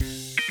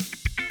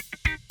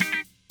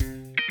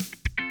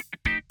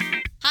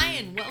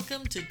and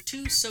welcome to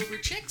Two Sober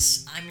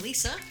Chicks. I'm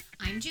Lisa.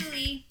 I'm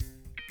Julie.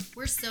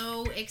 We're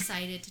so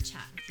excited to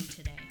chat with you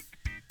today.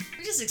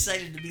 We're just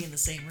excited to be in the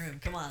same room.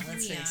 Come on,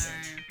 let's face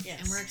it. Yes.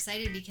 And we're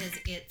excited because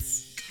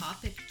it's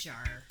Topic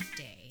Jar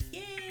Day.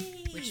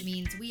 Yay! Which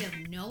means we have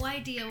no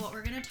idea what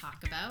we're going to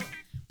talk about.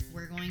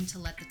 We're going to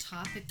let the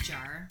topic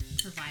jar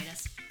provide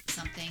us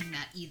something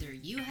that either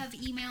you have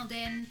emailed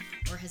in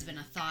or has been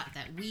a thought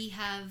that we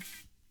have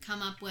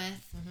come up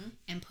with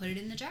and put it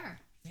in the jar.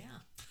 Yeah.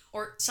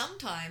 Or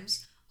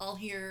sometimes I'll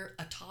hear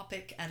a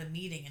topic at a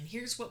meeting, and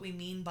here's what we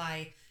mean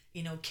by,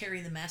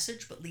 carry the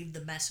message but leave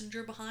the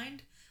messenger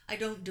behind. I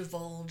don't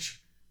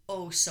divulge,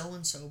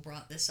 so-and-so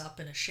brought this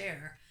up in a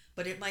share,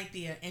 but it might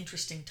be an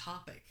interesting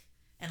topic,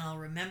 and I'll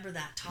remember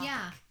that topic.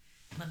 Yeah.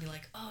 And I'll be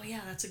like, oh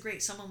yeah, that's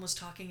someone was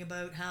talking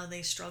about how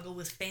they struggle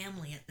with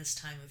family at this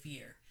time of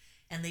year,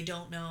 and they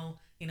don't know,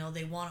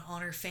 they want to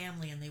honor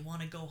family and they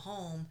want to go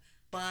home,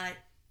 but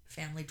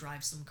family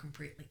drives them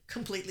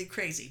completely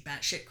crazy,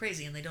 batshit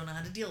crazy, and they don't know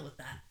how to deal with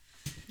that.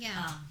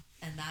 Yeah.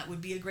 And that would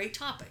be a great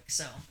topic,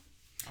 so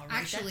I'll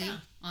write that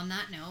down. On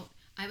that note,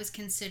 I was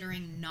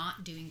considering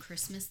not doing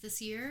Christmas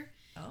this year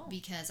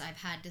because I've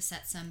had to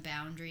set some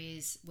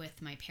boundaries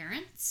with my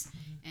parents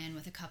and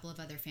with a couple of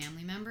other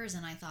family members,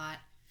 and I thought,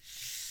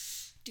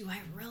 do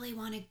I really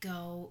want to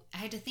go? I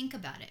had to think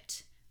about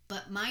it.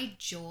 But my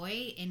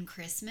joy in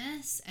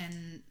Christmas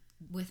and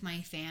with my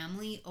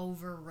family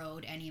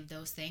overrode any of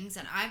those things.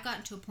 And I've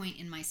gotten to a point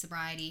in my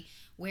sobriety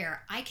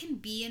where I can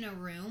be in a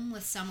room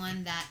with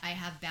someone that I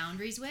have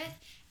boundaries with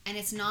and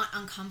it's not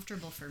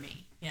uncomfortable for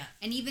me. Yeah.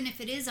 And even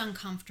if it is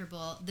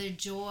uncomfortable, the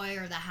joy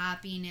or the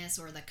happiness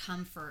or the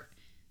comfort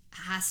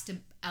has to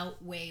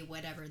outweigh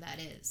whatever that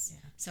is.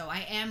 Yeah. So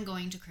I am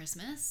going to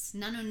Christmas.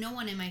 No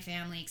one in my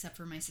family except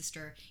for my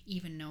sister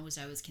even knows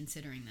I was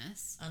considering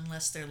this.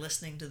 Unless they're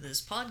listening to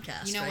this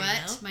podcast. You know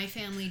right what? Now. My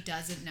family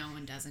doesn't know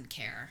and doesn't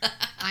care.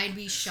 I'd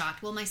be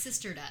shocked. Well, my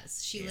sister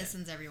does. She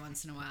listens every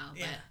once in a while,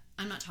 but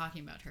I'm not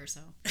talking about her,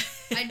 so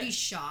I'd be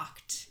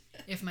shocked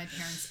if my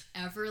parents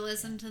ever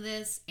listen to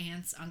this.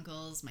 Aunts,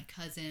 uncles, my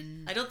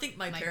cousin. I don't think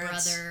my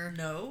parents brother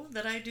know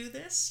that I do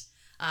this.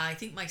 I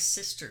think my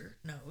sister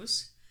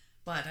knows.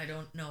 But I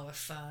don't know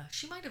if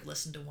she might have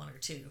listened to one or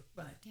two.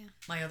 But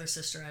my other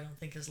sister, I don't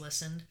think, has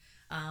listened.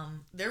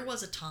 There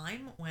was a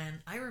time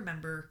when I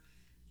remember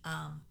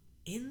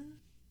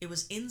it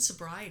was in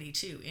sobriety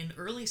too, in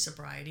early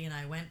sobriety, and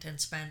I went and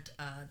spent,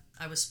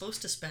 I was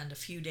supposed to spend a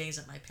few days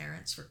at my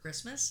parents' for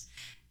Christmas,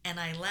 and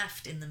I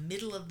left in the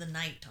middle of the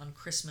night on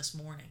Christmas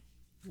morning.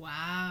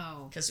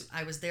 Wow. Because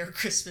I was there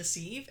Christmas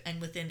Eve,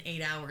 and within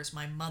 8 hours,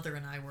 my mother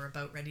and I were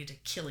about ready to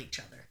kill each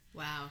other.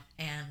 Wow.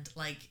 And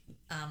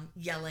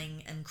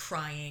yelling and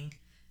crying,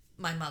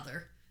 my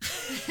mother.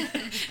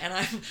 And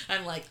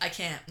I'm like, I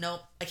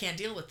can't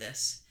deal with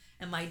this.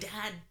 And my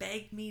dad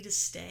begged me to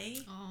stay.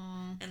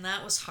 Aww. And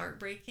that was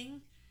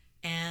heartbreaking.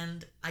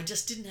 And I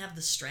just didn't have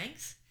the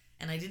strength.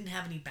 And I didn't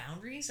have any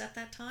boundaries at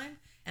that time.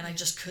 And I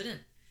just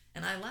couldn't.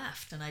 And I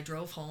left. And I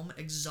drove home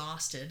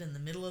exhausted in the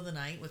middle of the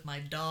night with my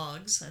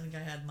dogs. I think I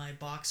had my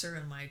boxer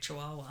and my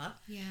chihuahua.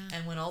 Yeah.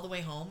 And went all the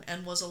way home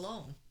and was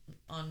alone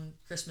on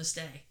Christmas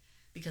Day.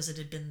 Because it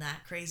had been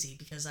that crazy.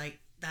 Because I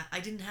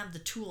didn't have the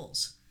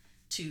tools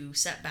to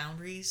set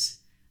boundaries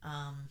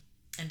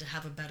and to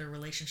have a better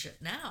relationship.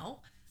 Now,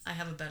 I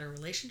have a better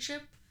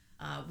relationship.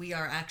 We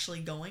are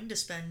actually going to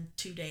spend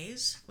 2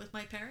 days with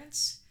my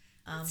parents.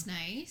 That's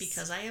nice.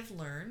 Because I have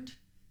learned,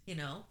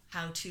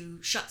 how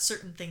to shut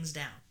certain things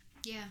down.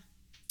 Yeah.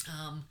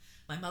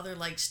 My mother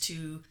likes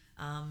to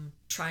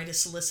try to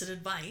solicit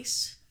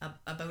advice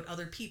about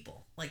other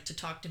people. Like to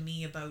talk to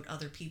me about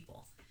other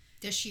people.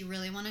 Does she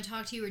really want to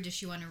talk to you, or does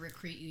she want to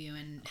recruit you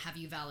and have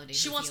you validate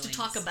She her wants feelings?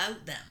 to talk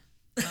about them.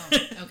 Oh,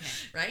 okay.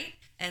 Right?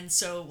 And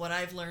so what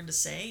I've learned to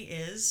say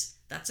is,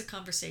 that's a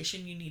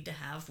conversation you need to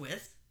have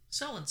with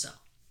so-and-so.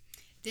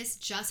 This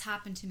just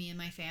happened to me in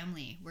my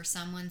family, where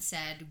someone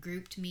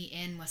grouped me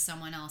in with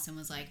someone else and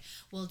was like,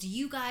 well, do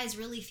you guys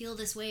really feel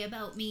this way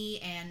about me?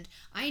 And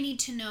I need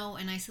to know.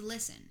 And I said,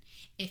 listen,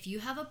 if you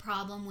have a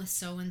problem with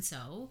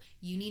so-and-so,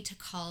 you need to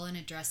call and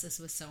address this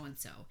with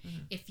so-and-so.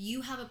 Mm-hmm. If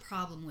you have a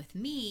problem with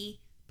me,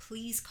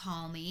 please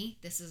call me.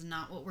 This is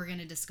not what we're going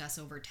to discuss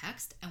over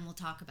text, and we'll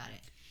talk about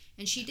it.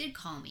 And she did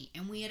call me,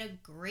 and we had a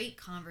great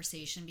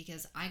conversation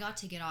because I got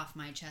to get off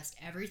my chest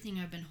everything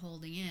I've been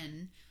holding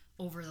in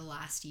over the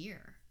last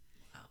year.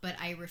 But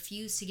I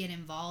refuse to get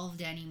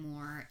involved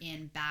anymore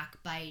in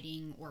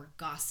backbiting or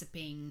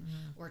gossiping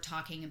or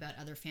talking about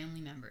other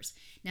family members.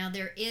 Now,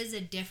 there is a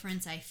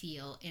difference, I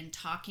feel, in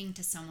talking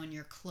to someone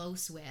you're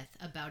close with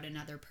about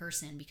another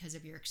person because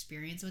of your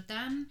experience with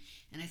them.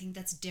 And I think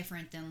that's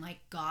different than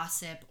like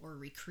gossip or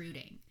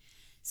recruiting.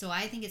 So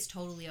I think it's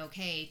totally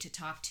okay to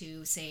talk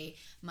to, say,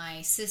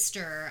 my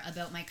sister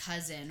about my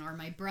cousin or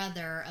my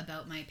brother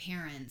about my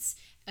parents,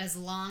 as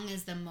long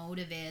as the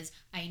motive is,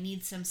 I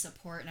need some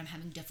support and I'm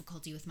having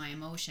difficulty with my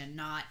emotion,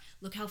 not,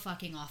 look how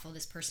fucking awful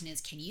this person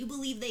is. Can you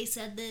believe they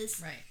said this?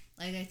 Right.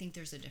 Like, I think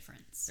there's a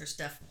difference. There's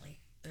definitely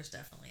a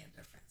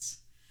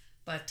difference.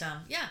 But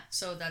yeah,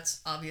 so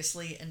that's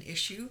obviously an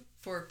issue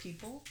for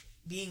people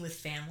being with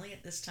family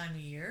at this time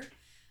of year.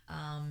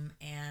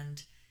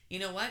 And you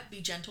know what?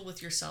 Be gentle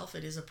with yourself.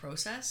 It is a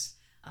process.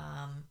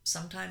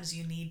 Sometimes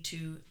you need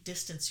to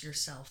distance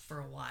yourself for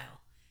a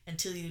while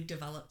until you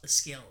develop the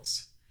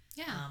skills.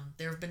 Yeah.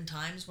 There have been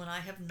times when I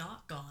have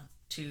not gone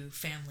to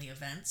family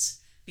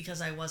events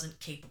because I wasn't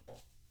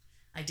capable.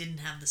 I didn't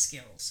have the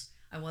skills.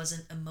 I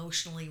wasn't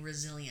emotionally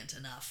resilient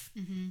enough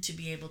to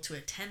be able to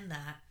attend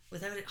that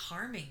without it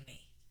harming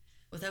me,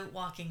 without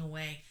walking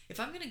away. If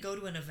I'm going to go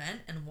to an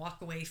event and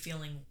walk away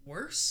feeling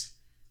worse,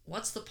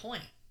 what's the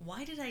point?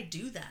 Why did I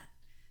do that?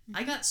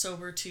 I got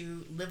sober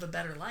to live a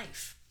better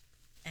life,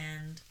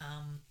 and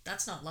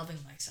that's not loving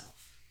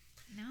myself.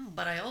 No.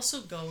 But I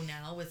also go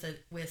now with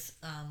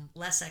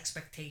less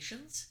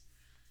expectations.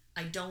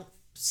 I don't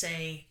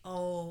say,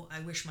 "Oh,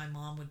 I wish my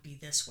mom would be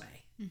this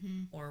way,"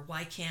 or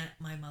 "Why can't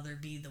my mother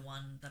be the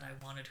one that I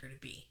wanted her to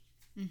be?"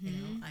 You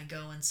know, I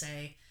go and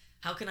say,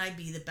 "How can I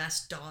be the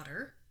best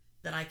daughter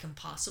that I can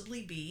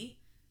possibly be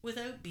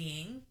without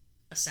being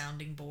a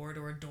sounding board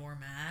or a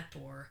doormat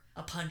or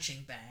a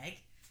punching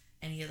bag?"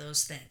 Any of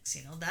those things,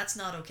 you know, that's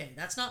not okay.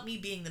 That's not me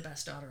being the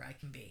best daughter I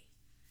can be.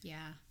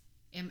 Yeah.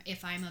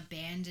 If I'm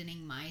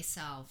abandoning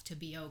myself to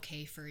be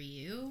okay for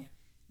you,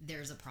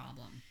 there's a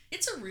problem.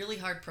 It's a really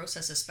hard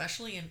process,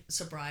 especially in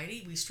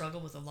sobriety. We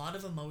struggle with a lot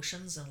of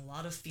emotions and a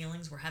lot of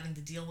feelings. We're having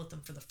to deal with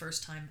them for the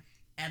first time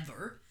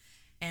ever.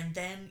 And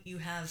then you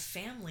have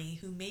family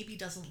who maybe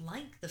doesn't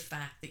like the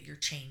fact that you're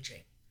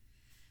changing.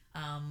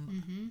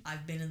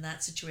 I've been in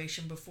that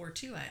situation before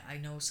too. I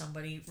know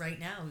somebody right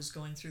now who's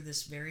going through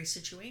this very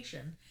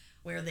situation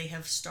where they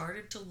have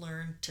started to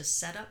learn to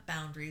set up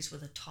boundaries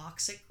with a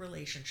toxic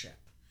relationship.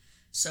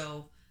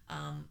 So,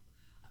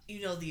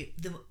 you know, the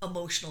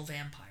emotional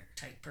vampire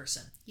type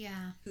person.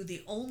 Yeah. Who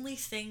the only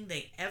thing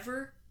they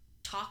ever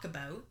talk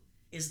about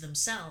is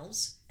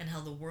themselves and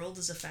how the world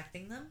is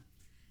affecting them,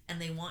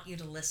 and they want you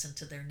to listen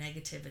to their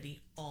negativity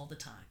all the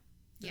time.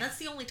 Yeah. That's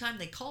the only time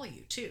they call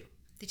you too.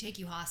 They take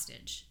you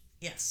hostage.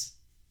 Yes.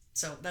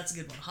 So that's a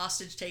good one.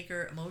 Hostage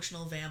taker,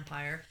 emotional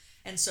vampire.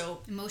 And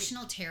so...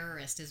 Emotional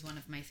terrorist is one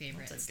of my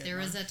favorites. There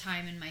was a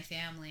time in my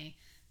family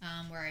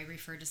where I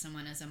referred to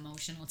someone as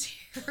emotional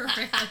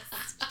terrorist.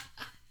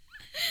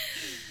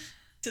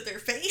 To their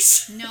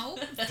face? No,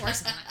 of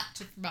course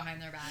not. Behind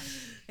their back.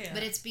 Yeah.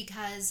 But it's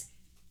because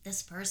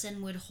this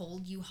person would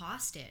hold you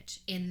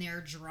hostage in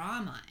their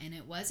drama. And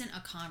it wasn't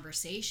a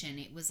conversation.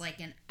 It was like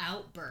an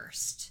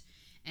outburst.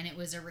 And it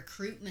was a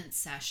recruitment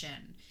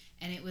session.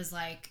 And it was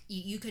like,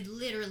 you could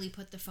literally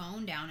put the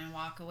phone down and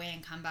walk away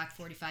and come back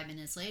 45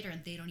 minutes later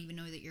and they don't even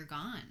know that you're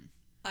gone.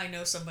 I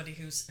know somebody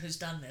who's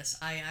done this.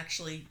 I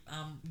actually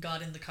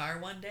got in the car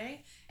one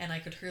day and I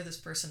could hear this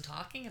person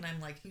talking and I'm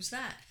like, "Who's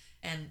that?"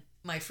 And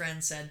my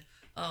friend said,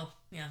 "Oh,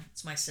 yeah,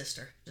 it's my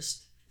sister."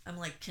 I'm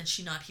like, "Can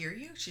she not hear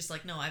you?" She's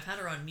like, "No, I've had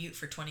her on mute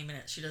for 20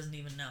 minutes. She doesn't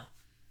even know."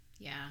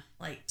 Yeah.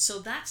 Like, so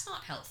that's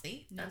not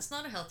healthy. Nope. That's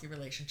not a healthy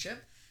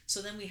relationship.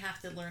 So then we have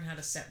to learn how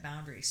to set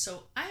boundaries.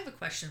 So I have a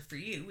question for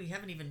you. We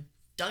haven't even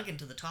dug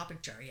into the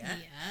topic jar yet.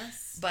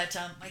 Yes. But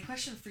my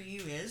question for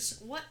you is,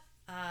 what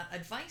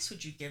advice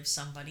would you give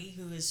somebody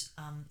who is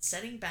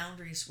setting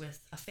boundaries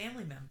with a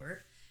family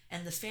member,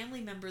 and the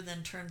family member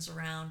then turns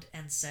around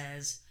and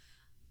says,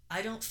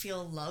 "I don't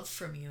feel love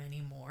from you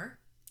anymore.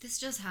 This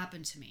just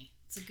happened to me."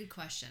 It's a good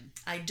question.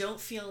 I don't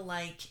feel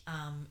like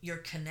you're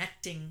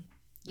connecting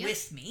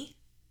with me.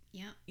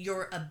 Yeah.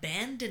 You're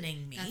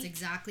abandoning me." That's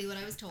exactly what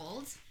I was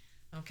told.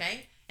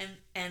 Okay?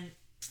 And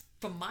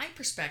from my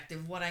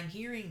perspective, what I'm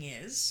hearing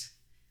is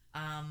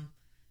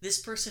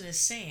this person is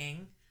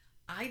saying,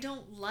 "I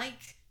don't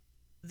like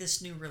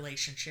this new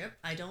relationship.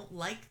 I don't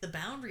like the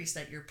boundaries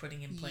that you're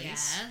putting in place.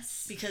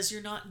 Yes. Because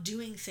you're not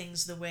doing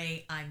things the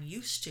way I'm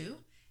used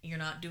to. And you're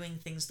not doing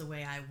things the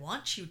way I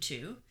want you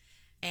to.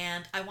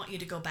 And I want you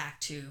to go back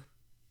to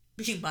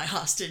being my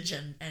hostage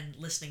and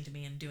listening to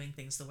me and doing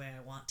things the way I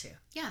want to."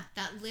 Yeah,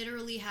 that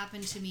literally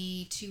happened to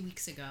me 2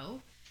 weeks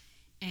ago.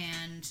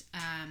 And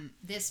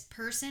this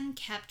person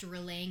kept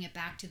relaying it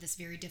back to this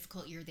very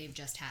difficult year they've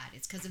just had.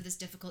 It's because of this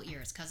difficult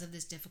year. It's because of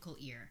this difficult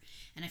year.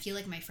 And I feel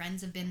like my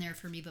friends have been there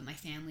for me, but my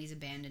family's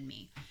abandoned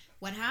me.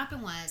 What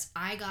happened was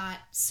I got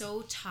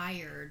so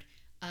tired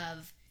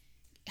of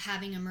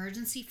having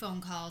emergency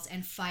phone calls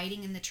and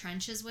fighting in the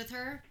trenches with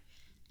her.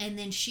 And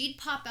then she'd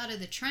pop out of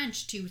the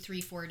trench 2,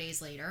 3, 4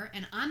 days later,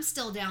 and I'm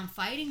still down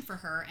fighting for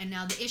her, and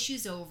now the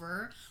issue's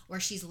over,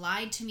 or she's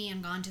lied to me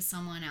and gone to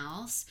someone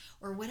else,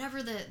 or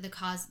whatever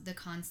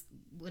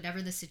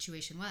whatever the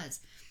situation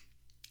was.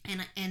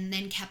 And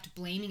then kept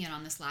blaming it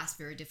on this last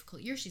very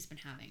difficult year she's been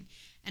having.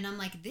 And I'm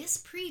like, this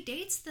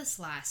predates this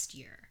last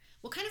year.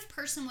 What kind of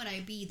person would I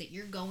be that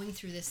you're going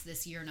through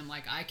this year? And I'm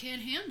like, I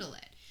can't handle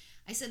it.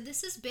 I said,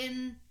 this has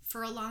been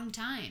for a long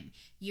time.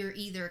 You're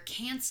either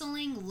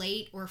canceling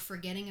late or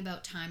forgetting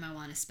about time I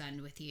want to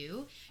spend with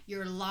you.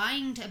 You're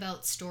lying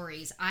about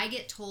stories. I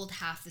get told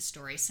half the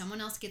story.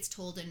 Someone else gets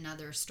told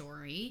another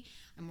story.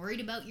 I'm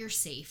worried about your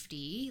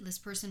safety. This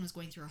person was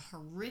going through a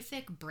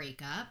horrific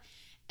breakup.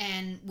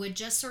 and would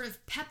just sort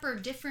of pepper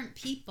different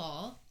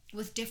people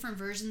with different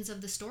versions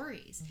of the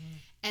stories. Mm-hmm.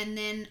 And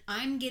then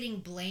I'm getting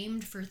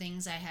blamed for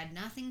things I had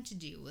nothing to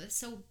do with.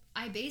 So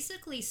I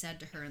basically said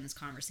to her in this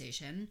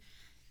conversation,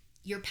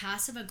 your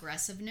passive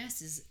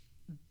aggressiveness is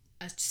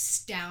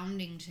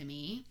astounding to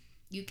me.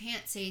 You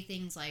can't say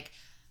things like,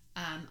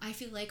 I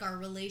feel like our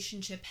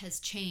relationship has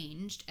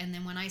changed. And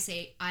then when I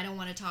say, I don't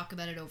want to talk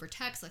about it over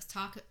text, let's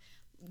talk,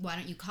 why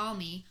don't you call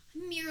me?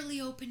 I'm merely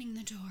opening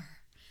the door.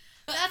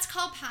 That's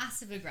called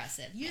passive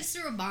aggressive. You just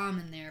threw a bomb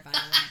in there, by the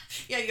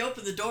way. Yeah, you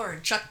opened the door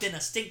and chucked in a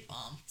stink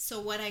bomb.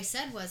 So what I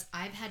said was,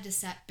 I've had to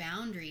set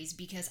boundaries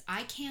because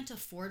I can't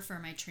afford for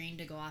my train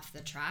to go off the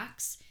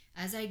tracks.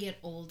 As I get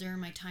older,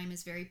 my time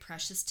is very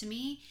precious to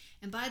me.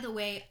 And by the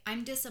way,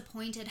 I'm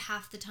disappointed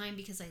half the time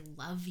because I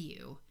love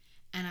you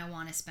and I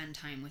want to spend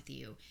time with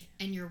you. Yeah.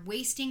 And you're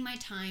wasting my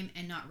time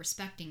and not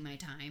respecting my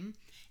time.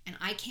 And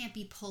I can't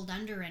be pulled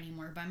under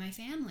anymore by my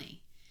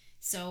family.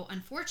 So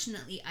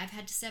unfortunately, I've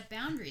had to set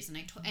boundaries,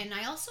 and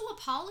I also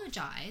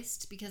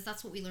apologized because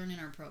that's what we learn in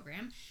our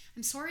program.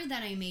 I'm sorry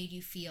that I made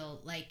you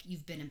feel like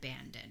you've been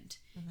abandoned.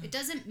 Mm-hmm. It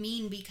doesn't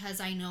mean because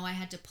I know I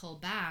had to pull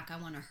back,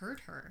 I want to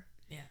hurt her.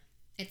 Yeah.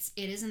 It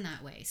isn't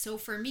that way. So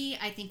for me,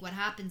 I think what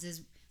happens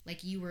is,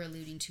 like you were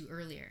alluding to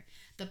earlier,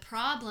 the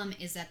problem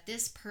is that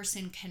this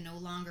person can no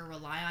longer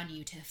rely on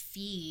you to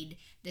feed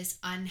this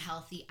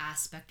unhealthy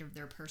aspect of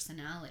their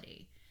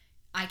personality.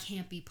 I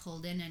can't be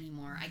pulled in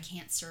anymore. I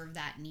can't serve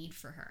that need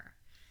for her.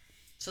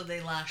 So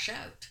they lash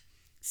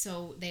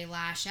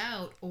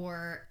out.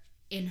 Or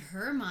in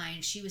her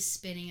mind, she was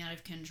spinning out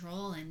of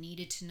control and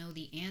needed to know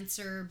the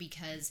answer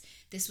because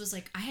this was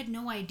like, I had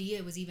no idea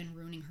it was even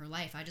ruining her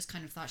life. I just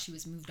kind of thought she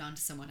was moved on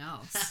to someone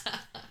else.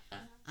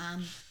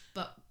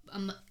 But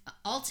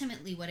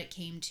ultimately what it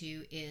came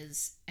to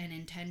is an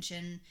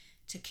intention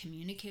to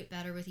communicate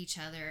better with each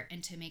other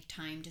and to make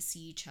time to see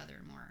each other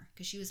more.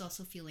 Because she was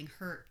also feeling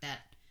hurt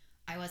that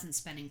I wasn't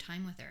spending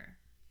time with her.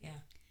 Yeah.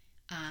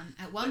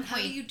 At one point, how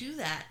do you do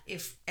that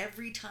if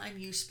every time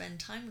you spend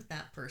time with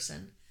that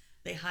person,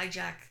 they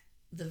hijack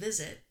the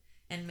visit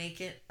and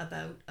make it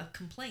about a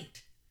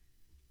complaint?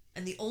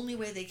 And the only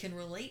way they can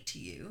relate to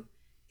you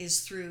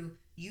is through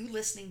you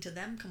listening to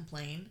them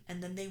complain,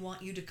 and then they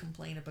want you to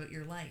complain about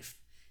your life.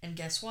 And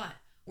guess what?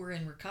 We're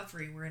in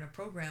recovery. We're in a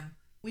program.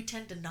 We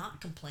tend to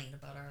not complain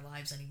about our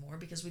lives anymore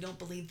because we don't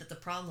believe that the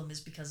problem is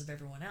because of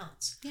everyone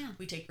else. Yeah.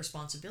 We take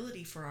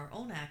responsibility for our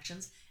own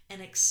actions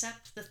and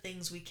accept the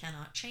things we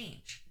cannot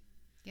change.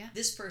 Yeah.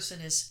 This person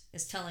is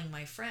telling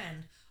my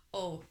friend,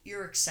 oh,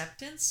 your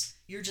acceptance,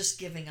 you're just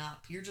giving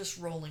up. You're just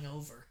rolling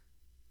over.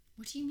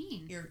 What do you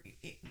mean?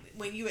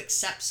 When you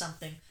accept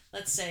something,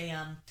 let's say,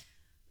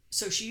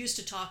 so she used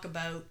to talk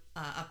about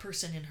a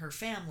person in her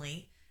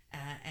family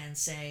and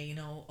say,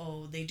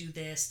 oh, they do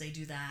this, they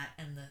do that,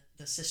 and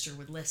the sister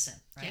would listen,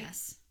 right?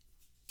 Yes.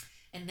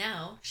 And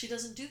now she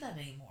doesn't do that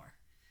anymore.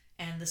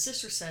 And the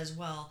sister says,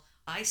 well,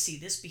 I see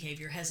this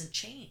behavior hasn't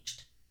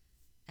changed.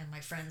 And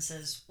my friend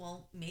says,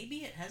 well, maybe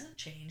it hasn't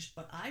changed,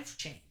 but I've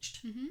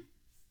changed. Mm-hmm.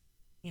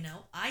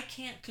 I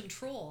can't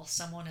control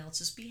someone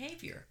else's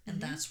behavior, and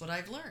mm-hmm. that's what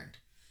I've learned.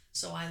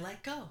 So I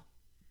let go,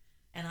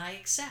 and I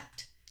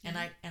accept, mm-hmm.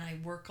 and I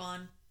work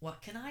on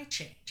what can I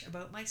change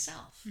about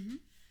myself. Mm-hmm.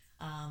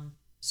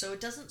 So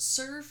it doesn't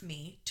serve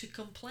me to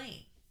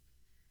complain.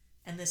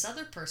 And this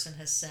other person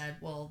has said,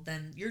 well,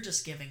 then you're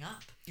just giving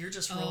up. You're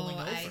just rolling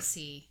over. Oh, I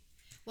see.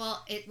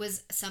 Well, it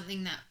was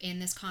something that in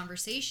this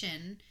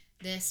conversation,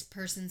 this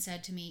person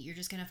said to me, you're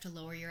just going to have to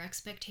lower your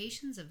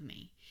expectations of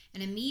me.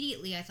 And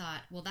immediately I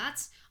thought, well,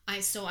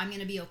 so I'm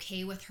going to be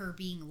okay with her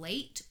being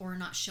late or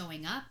not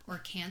showing up or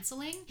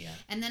canceling. Yeah.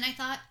 And then I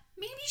thought,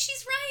 maybe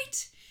she's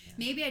right. Yeah.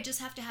 Maybe I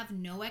just have to have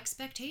no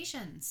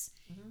expectations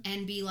mm-hmm.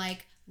 and be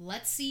like,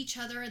 let's see each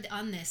other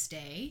on this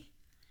day.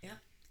 Yeah.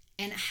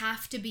 And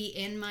have to be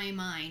in my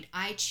mind,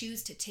 I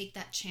choose to take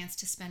that chance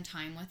to spend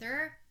time with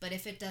her. But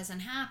if it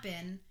doesn't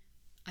happen,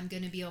 I'm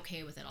going to be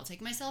okay with it. I'll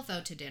take myself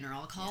out to dinner.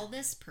 I'll call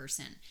this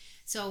person.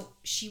 So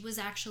she was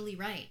actually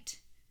right.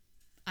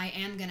 I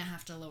am going to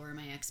have to lower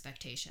my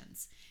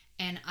expectations.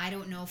 And I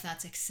don't know if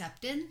that's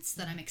acceptance,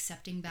 that I'm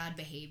accepting bad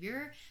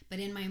behavior. But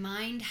in my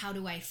mind, how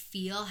do I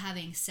feel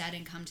having said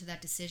and come to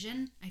that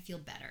decision? I feel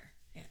better.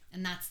 Yeah.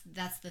 And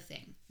that's the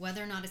thing.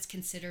 Whether or not it's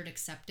considered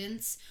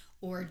acceptance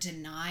or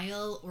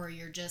denial or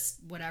you're just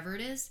whatever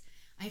it is,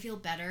 I feel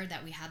better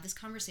that we had this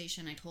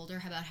conversation. I told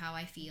her about how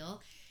I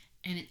feel.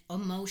 And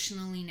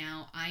emotionally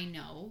now I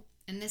know,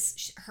 and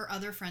her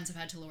other friends have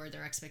had to lower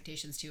their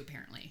expectations too,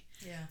 apparently.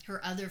 Yeah. Her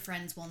other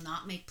friends will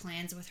not make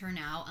plans with her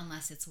now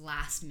unless it's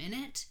last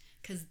minute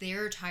because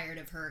they're tired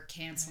of her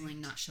canceling, right.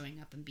 Not showing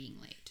up and being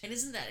late. And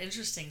isn't that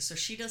interesting? So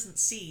she doesn't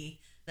see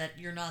that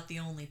you're not the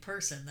only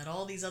person, that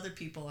all these other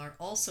people are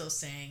also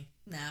saying,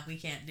 nah, we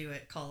can't do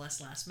it, call us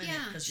last minute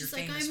because you're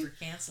famous for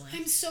canceling.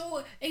 I'm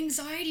so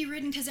anxiety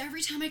ridden because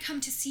every time I come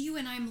to see you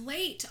and I'm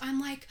late, I'm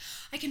like,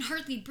 I can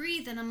hardly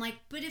breathe. And I'm like,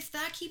 but if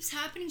that keeps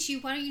happening to you,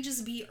 why don't you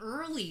just be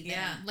early then?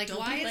 Yeah, like,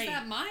 why is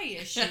that my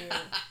issue?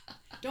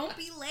 Don't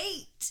be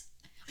late.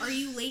 Are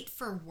you late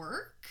for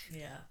work?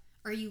 Yeah.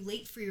 Are you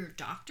late for your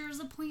doctor's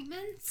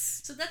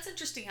appointments? So that's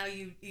interesting how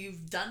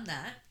you've done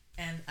that,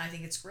 and I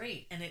think it's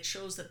great, and it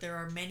shows that there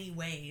are many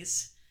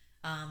ways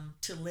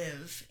to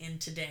live in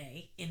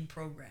today in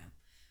program.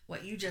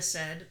 What you just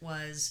said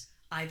was,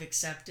 I've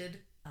accepted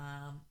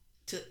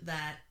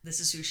that this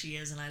is who she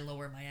is, and I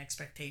lower my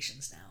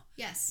expectations now.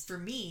 Yes. For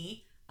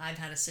me, I've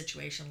had a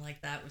situation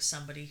like that with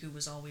somebody who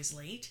was always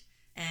late,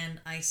 and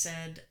I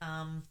said,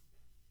 I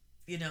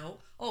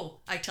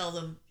tell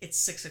them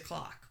it's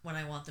 6:00 when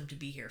I want them to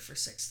be here for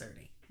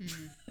 6:30.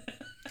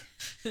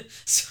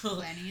 So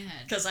planning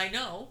ahead, because I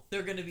know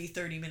they're going to be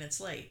 30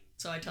 minutes late,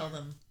 so I tell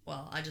them,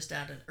 well, I just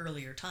add an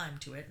earlier time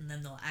to it, and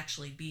then they'll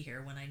actually be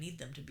here when I need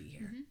them to be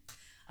here.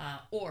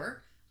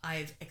 Or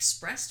I've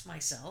expressed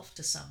myself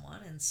to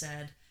someone and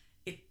said,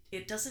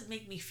 it doesn't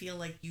make me feel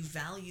like you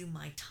value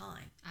my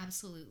time.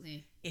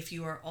 Absolutely. If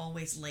you are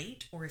always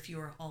late or if you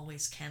are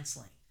always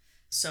canceling.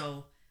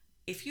 So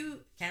if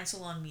you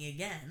cancel on me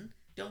again,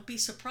 don't be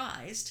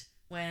surprised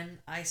when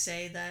I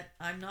say that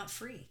I'm not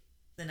free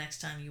the next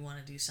time you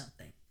want to do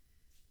something.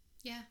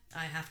 Yeah.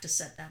 I have to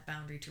set that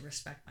boundary to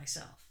respect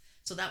myself.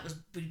 So that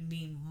would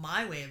be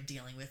my way of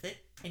dealing with it,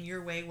 and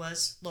your way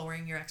was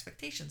lowering your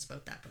expectations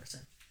about that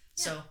person.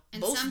 Yeah. So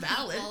and both some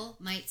valid. People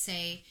might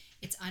say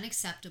it's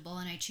unacceptable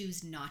and I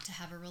choose not to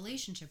have a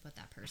relationship with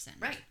that person.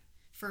 Right.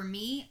 For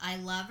me, I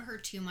love her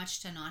too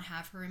much to not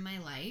have her in my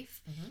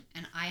life,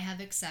 and I have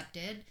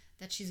accepted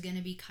that she's going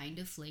to be kind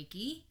of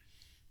flaky.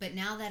 But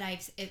now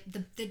that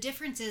the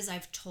difference is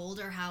I've told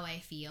her how I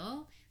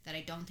feel, that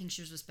I don't think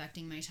she's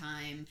respecting my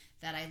time,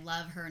 that I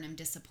love her and I'm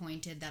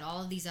disappointed, that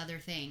all of these other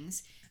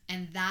things.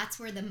 And that's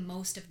where the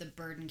most of the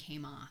burden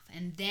came off.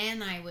 And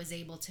then I was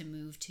able to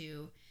move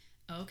to,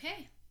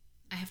 okay,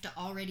 I have to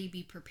already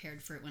be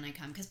prepared for it when I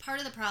come. Because part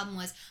of the problem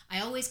was I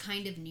always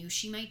kind of knew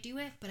she might do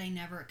it, but I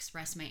never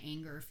expressed my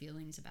anger or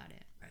feelings about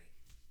it. Right.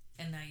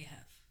 And now you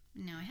have.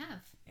 Now I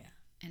have. Yeah.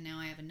 And now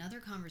I have another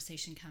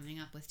conversation coming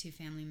up with 2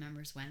 family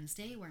members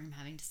Wednesday where I'm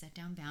having to set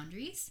down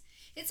boundaries.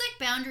 It's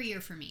like boundary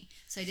year for me.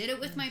 So I did it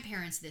with my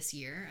parents this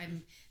year.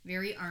 I'm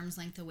very arm's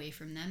length away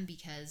from them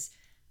because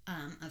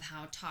of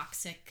how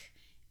toxic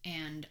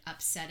and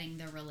upsetting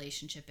their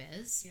relationship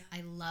is. Yeah.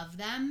 I love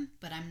them,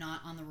 but I'm not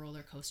on the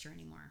roller coaster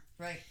anymore.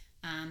 Right.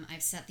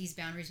 I've set these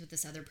boundaries with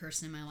this other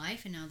person in my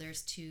life, and now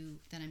there's 2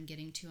 that I'm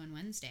getting to on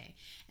Wednesday.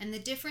 And the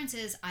difference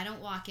is I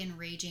don't walk in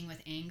raging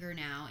with anger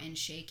now and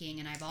shaking,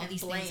 and I have all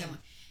these blame. things.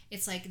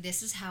 It's like,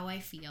 this is how I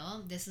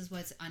feel. This is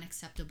what's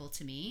unacceptable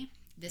to me.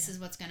 This is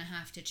what's going to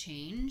have to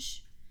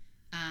change.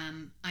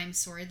 I'm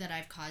sorry that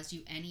I've caused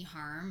you any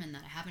harm and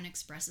that I haven't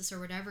expressed this or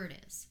whatever it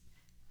is.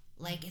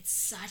 Like, it's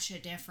such a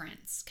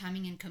difference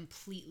coming in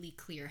completely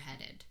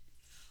clear-headed.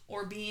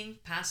 Or being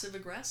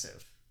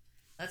passive-aggressive.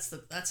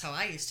 That's how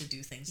I used to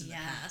do things in the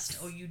past.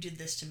 Oh, you did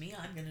this to me,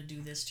 I'm going to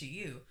do this to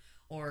you.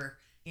 Or,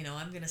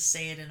 I'm going to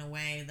say it in a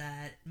way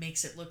that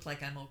makes it look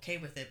like I'm okay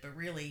with it, but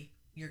really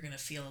you're going to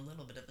feel a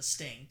little bit of a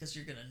sting because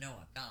you're going to know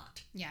I'm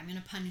not. Yeah, I'm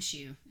going to punish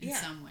you in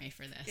some way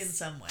for this. In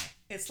some way.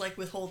 It's like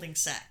withholding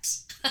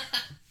sex.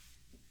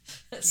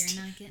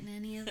 You're not getting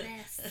any of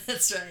this.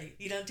 That's right.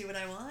 You don't do what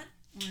I want?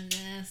 Or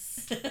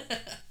this.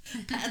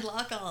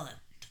 Padlock on.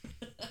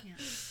 Yeah.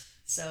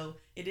 So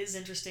it is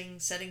interesting.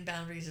 Setting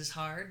boundaries is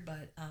hard,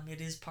 but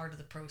it is part of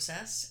the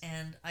process.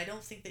 And I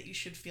don't think that you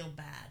should feel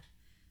bad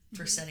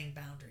for setting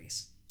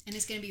boundaries. And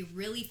it's going to be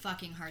really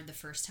fucking hard the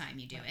first time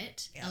you do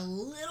it. Yeah. A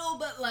little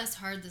bit less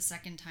hard the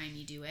second time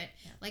you do it.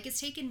 Yeah. Like, it's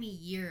taken me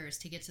years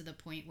to get to the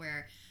point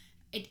where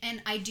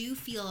and I do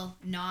feel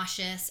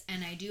nauseous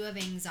and I do have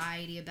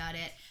anxiety about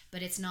it,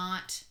 but it's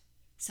not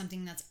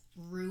something that's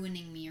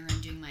ruining me or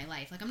undoing my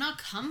life. Like, I'm not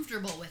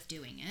comfortable with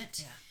doing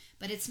it. Yeah.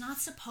 But it's not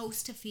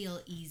supposed to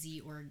feel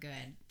easy or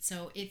good.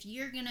 So if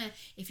you're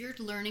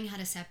learning how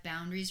to set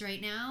boundaries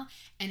right now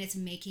and it's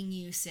making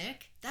you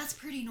sick, that's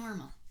pretty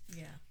normal.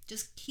 Yeah.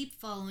 Just keep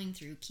following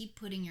through, keep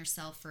putting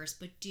yourself first,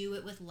 but do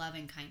it with love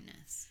and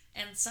kindness.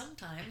 And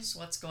sometimes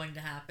what's going to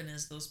happen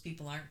is those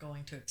people aren't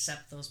going to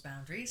accept those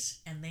boundaries,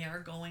 and they are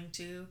going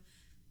to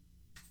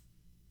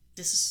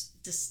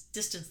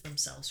distance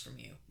themselves from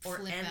you or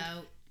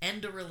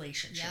end a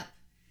relationship. Yep.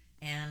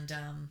 And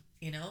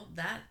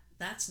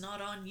that's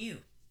not on you.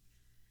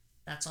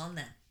 That's on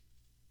them.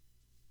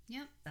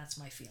 Yep. That's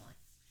my feeling.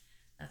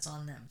 That's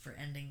on them for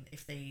ending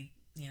if they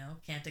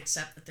can't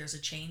accept that there's a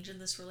change in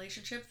this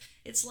relationship.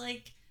 It's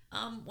like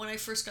when I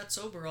first got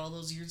sober all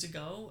those years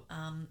ago,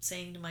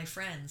 saying to my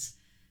friends,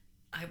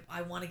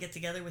 I want to get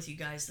together with you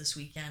guys this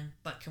weekend,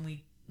 but can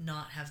we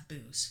not have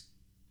booze?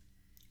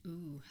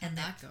 Ooh, how'd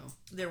that go?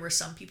 There were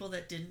some people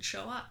that didn't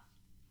show up.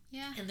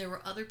 Yeah. And there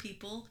were other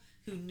people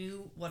who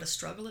knew what a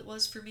struggle it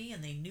was for me,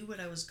 and they knew what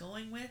I was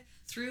going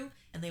through,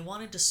 and they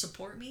wanted to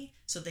support me,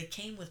 so they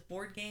came with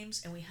board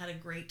games, and we had a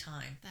great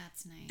time.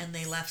 That's nice. And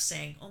they left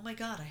saying, oh my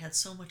God, I had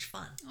so much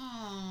fun.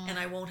 Aww. And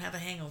I won't have a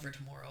hangover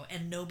tomorrow.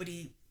 And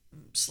nobody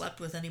slept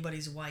with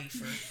anybody's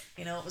wife, or,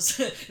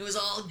 it was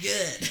all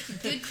good.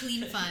 Good,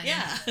 clean fun.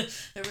 Yeah.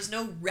 There was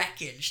no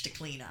wreckage to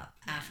clean up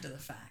after the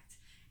fact.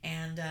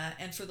 And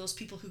for those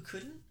people who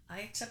couldn't,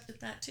 I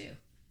accepted that too.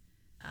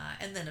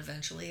 And then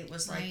eventually it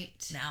was like,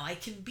 now I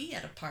can be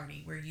at a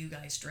party where you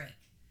guys drink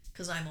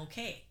because I'm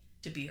okay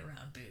to be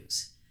around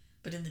booze.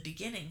 But in the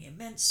beginning, it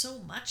meant so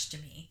much to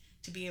me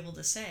to be able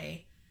to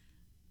say,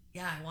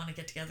 yeah, I want to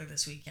get together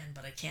this weekend,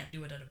 but I can't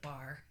do it at a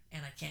bar,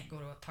 and I can't go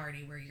to a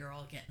party where you're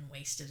all getting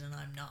wasted and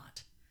I'm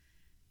not.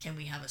 Can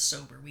we have a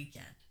sober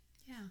weekend?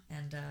 Yeah.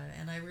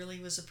 And I really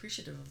was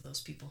appreciative of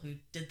those people who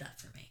did that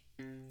for me.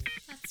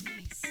 That's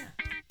nice.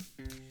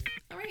 Yeah.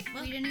 All right.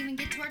 Well, we didn't even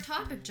get to our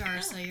topic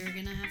jar, so you're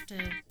going to have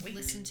to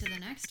listen to the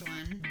next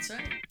one. That's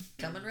right.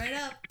 Coming right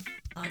up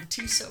on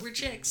Two Sober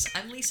Chicks.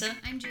 I'm Lisa.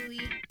 I'm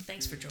Julie.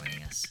 Thanks for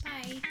joining us.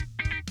 Bye.